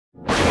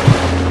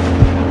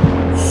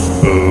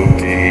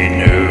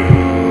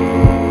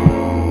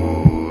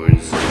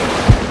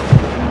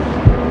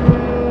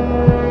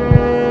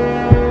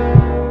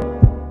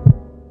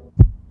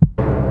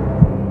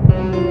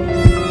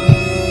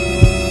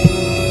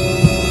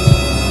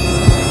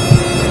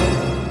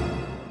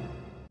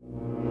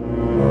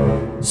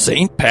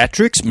St.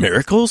 Patrick's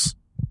miracles?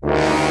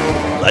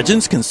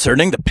 Legends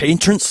concerning the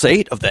patron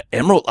saint of the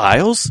Emerald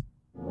Isles?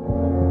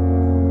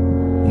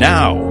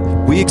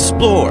 Now, we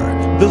explore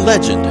the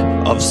legend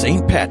of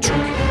St. Patrick.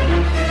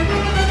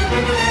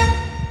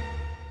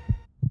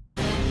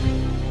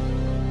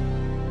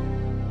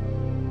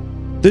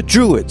 The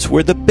Druids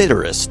were the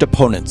bitterest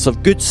opponents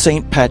of good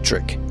St.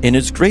 Patrick in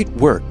his great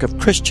work of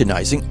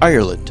Christianizing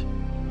Ireland.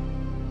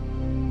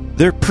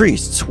 Their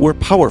priests were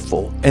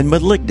powerful and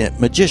malignant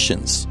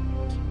magicians.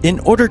 In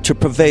order to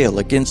prevail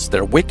against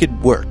their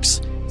wicked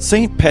works,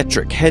 St.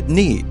 Patrick had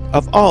need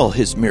of all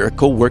his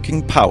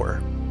miracle-working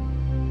power.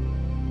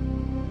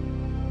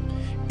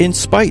 In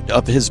spite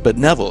of his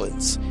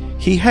benevolence,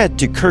 he had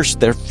to curse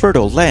their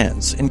fertile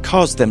lands and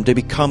cause them to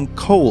become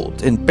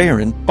cold and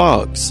barren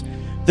bogs.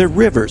 Their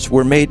rivers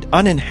were made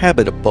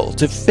uninhabitable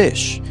to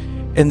fish,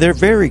 and their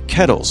very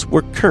kettles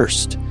were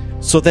cursed,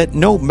 so that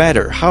no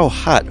matter how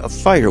hot a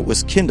fire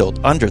was kindled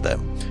under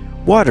them,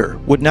 water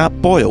would not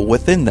boil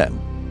within them.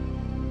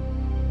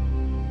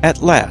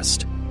 At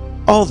last,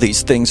 all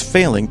these things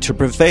failing to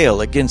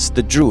prevail against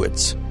the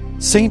Druids,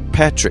 St.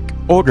 Patrick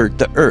ordered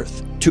the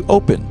earth to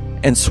open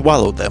and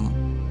swallow them.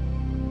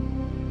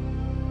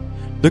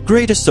 The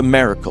greatest of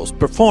miracles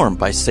performed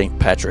by St.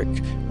 Patrick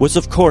was,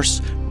 of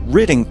course,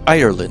 ridding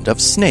Ireland of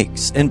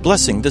snakes and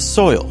blessing the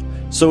soil,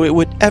 so it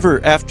would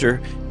ever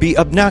after be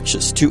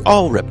obnoxious to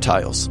all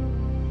reptiles.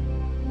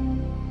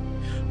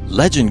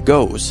 Legend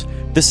goes,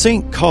 the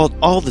saint called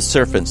all the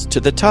serpents to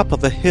the top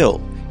of a hill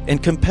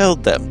and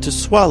compelled them to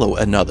swallow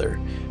another,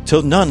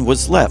 till none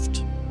was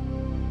left.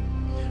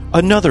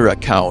 Another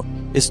account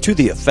is to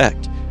the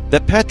effect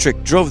that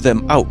Patrick drove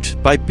them out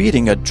by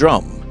beating a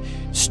drum,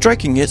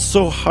 striking it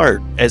so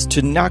hard as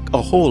to knock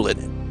a hole in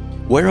it,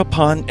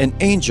 whereupon an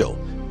angel,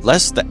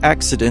 lest the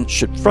accident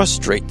should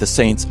frustrate the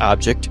saint's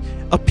object,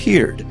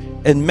 appeared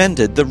and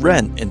mended the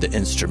rent in the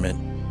instrument,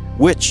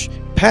 which,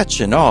 patch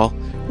and all,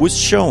 was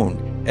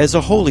shown as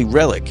a holy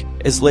relic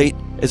as late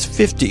as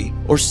 50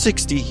 or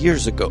 60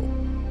 years ago.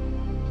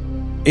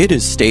 It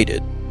is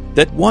stated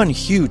that one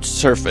huge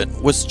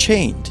serpent was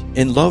chained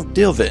in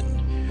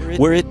Loughdilvin,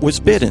 where it was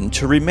bidden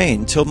to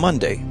remain till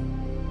Monday.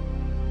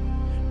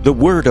 The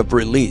word of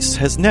release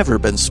has never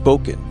been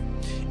spoken.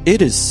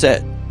 It is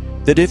said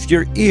that if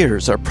your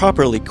ears are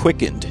properly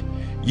quickened,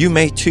 you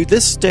may to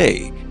this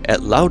day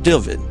at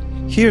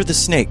Loughdilvin hear the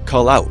snake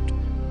call out,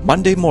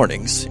 Monday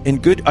mornings in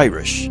good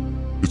Irish,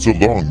 "It's a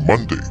long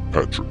Monday,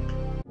 Patrick."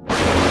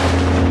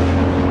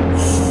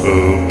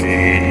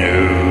 Spooky